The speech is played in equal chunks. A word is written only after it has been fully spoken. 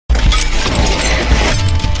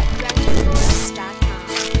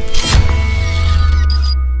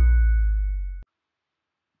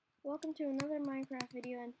welcome to another Minecraft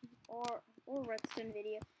video or Redstone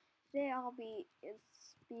video. Today I'll be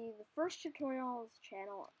the first tutorial on this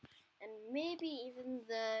channel, and maybe even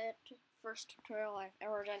the first tutorial I've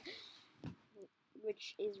ever done,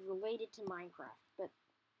 which is related to Minecraft. But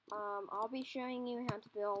I'll be showing you how to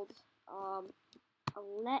build a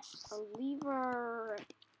lever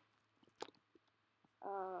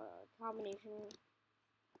combination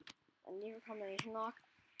lock.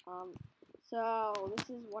 So this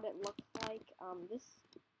is what it looks like.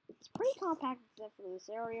 It's pretty compact except for this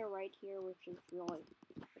area right here, which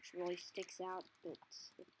really sticks out. But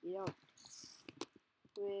if you don't,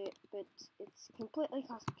 but it's completely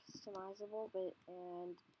customizable.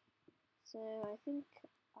 And so I think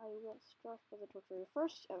I will start with the tutorial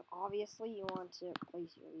first. Obviously, you want to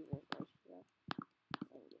place your levers right here,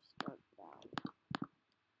 and just start down.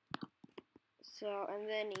 So, and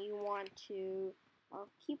then you want to. I'll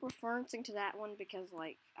keep referencing to that one because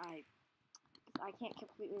I can't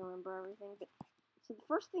completely remember everything. But so the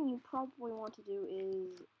first thing you probably want to do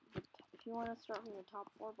is, if you want to start from the top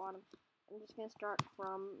or bottom, I'm just gonna start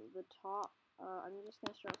from the top. I'm just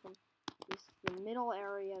gonna start from the middle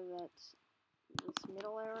area. So the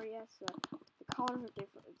colors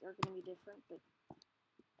are gonna be different,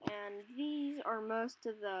 and these are most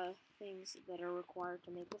of the things that are required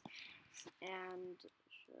to make this. And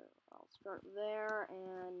sure, I'll start there,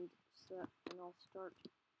 and I'll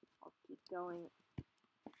keep going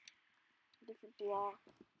different block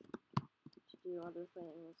to do other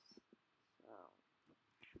things.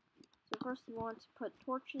 So first you want to put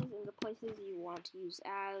torches in the places you want to use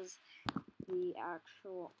as the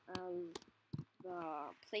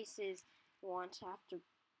places you want to have to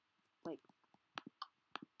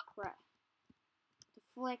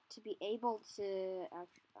flick to be able to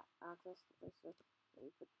access the place. So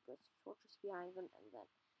you put the torches behind them, and then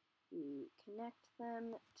you connect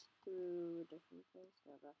them through different things.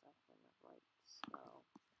 No, that's actually not right. So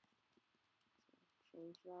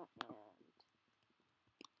change that,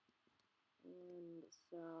 and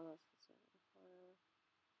so that's the fire.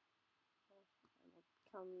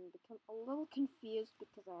 Become a little confused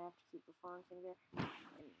because I have to keep referencing there, and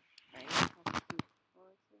I have to keep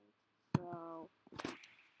referencing. So,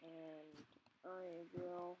 and I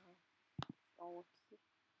will.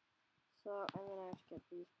 And then I have to get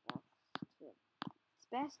these blocks too. It's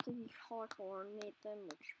best if you color coordinate them,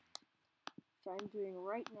 which I'm doing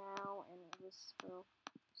right now. And so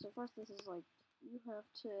first, this is you have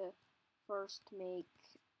to first make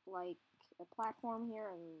a platform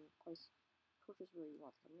here and place torches where you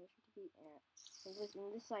want the combination to be. And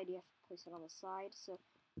this side you have to place it on the side. So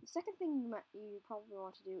the second thing you probably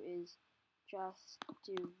want to do is just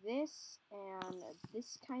do this and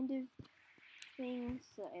this kind of thing.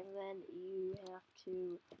 So, and then you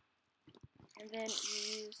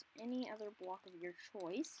use any other block of your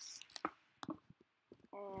choice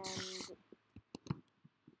and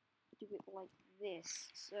do it like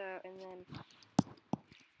this. So, and then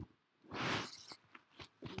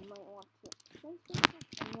you might want to place it,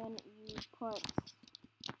 and then you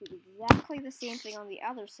do exactly the same thing on the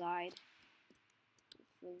other side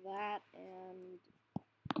for that, and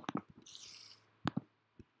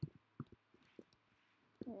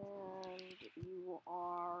you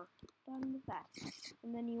are done with that.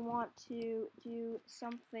 And then you want to do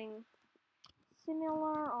something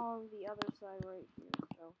similar on the other side right here.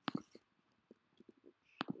 So,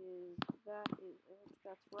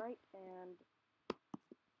 that's right, and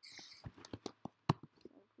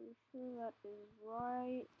I'm pretty sure that is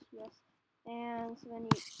right. Yes. And so then you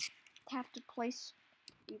have to place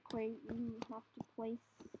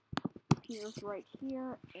piers right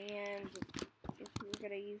here, and if you're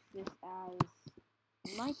gonna use this as,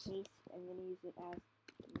 in my case, I'm gonna use it as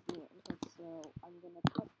the input. So I'm gonna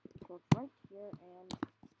put the torch right here, and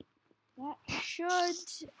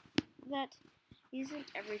that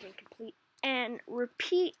isn't everything complete. And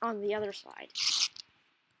repeat on the other side.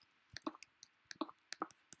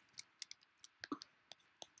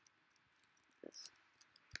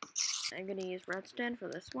 I'm gonna use redstone for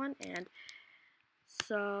this one, and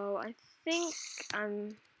so I think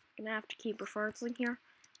I'm gonna have to keep referencing here.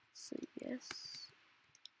 So yes.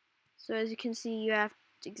 So as you can see, you have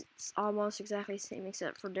it's almost exactly the same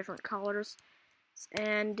except for different colors,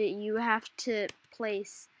 and you have to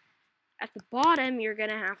place at the bottom. You're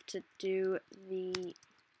gonna have to do the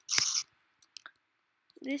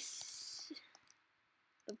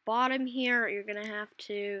bottom here. You're gonna have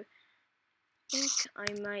to. I think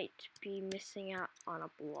I might be missing out on a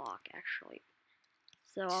block actually,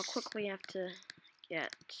 so I'll quickly have to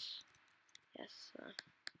get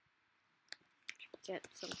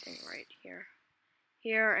something right here.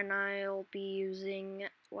 here, and I'll be using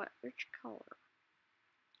which color?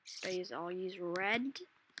 I'll use red.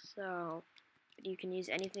 So you can use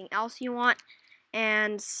anything else you want.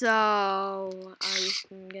 And so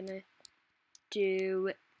I'm gonna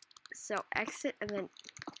do exit and then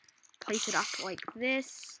place it up like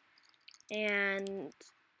this. And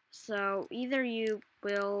so either you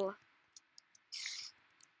will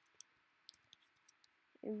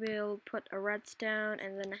put a redstone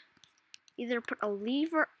and then either put a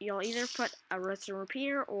lever, you'll either put a redstone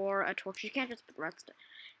repeater or a torch. You can't just put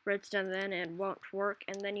redstone then it won't work,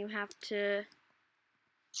 and then you have to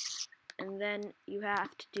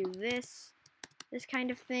do this kind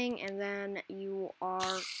of thing, and then you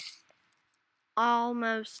are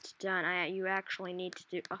almost done. You actually need to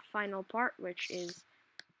do a final part, which is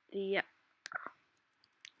the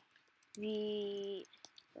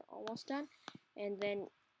almost done, and then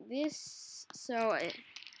this.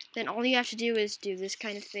 Then all you have to do is do this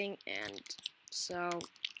kind of thing, and so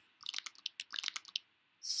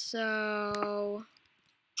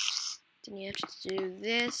then you have to do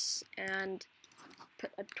this and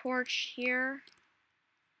put a torch here,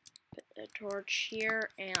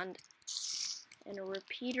 and a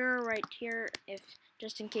repeater right here, if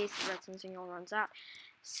just in case the redstone signal runs out.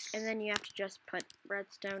 And then you have to just put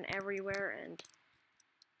redstone everywhere and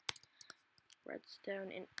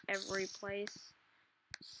redstone in every place.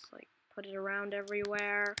 Just like put it around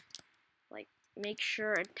everywhere. Like make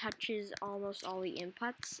sure it touches almost all the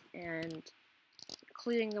inputs, and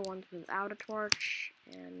including the ones without a torch,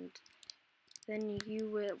 and then you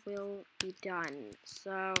will be done.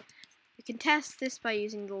 So you can test this by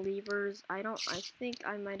using the levers. I think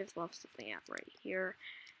I might have left something out right here.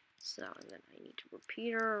 So, and then I need a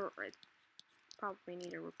repeater, or I probably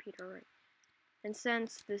need a repeater. And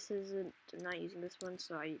since this isn't, I'm not using this one,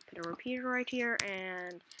 so I put a repeater right here,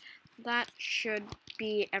 and that should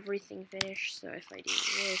be everything finished. So if I do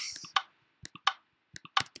this,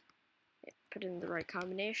 put in the right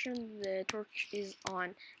combination, the torch is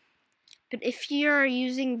on. But if you're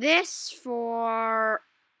using this for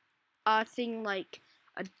a thing like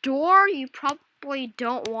a door, you probably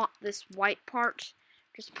don't want this white part.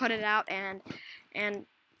 Just put it out, and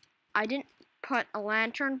I didn't put a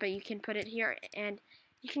lantern, but you can put it here, and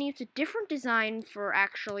you can use a different design for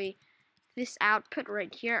actually this output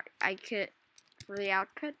right here. For the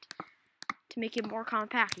output, to make it more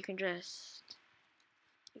compact, you can just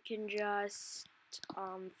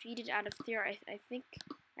feed it out of there. I think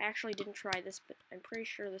I actually didn't try this, but I'm pretty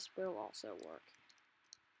sure this will also work.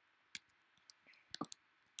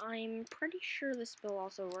 I'm pretty sure this will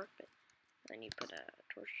also work, but then you put a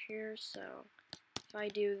torch here. So if I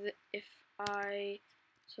do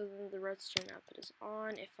so then the redstone output is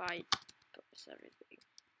on. If I put this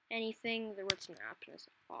anything, the redstone output is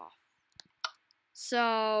off.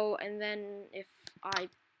 So, and then if I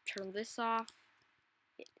turn this off,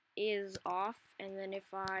 it is off, and then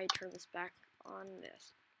if I turn this back on, it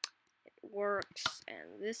works,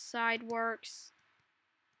 and this side works.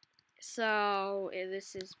 So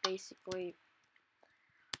this is basically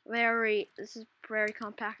very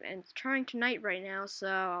compact, and it's turning to night right now,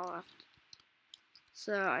 so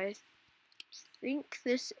I think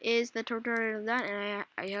this is the tutorial done, and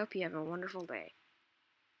I hope you have a wonderful day.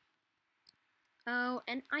 Oh,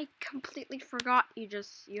 and I completely forgot,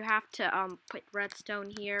 you have to put redstone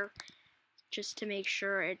here just to make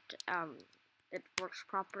sure it works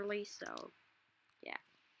properly. So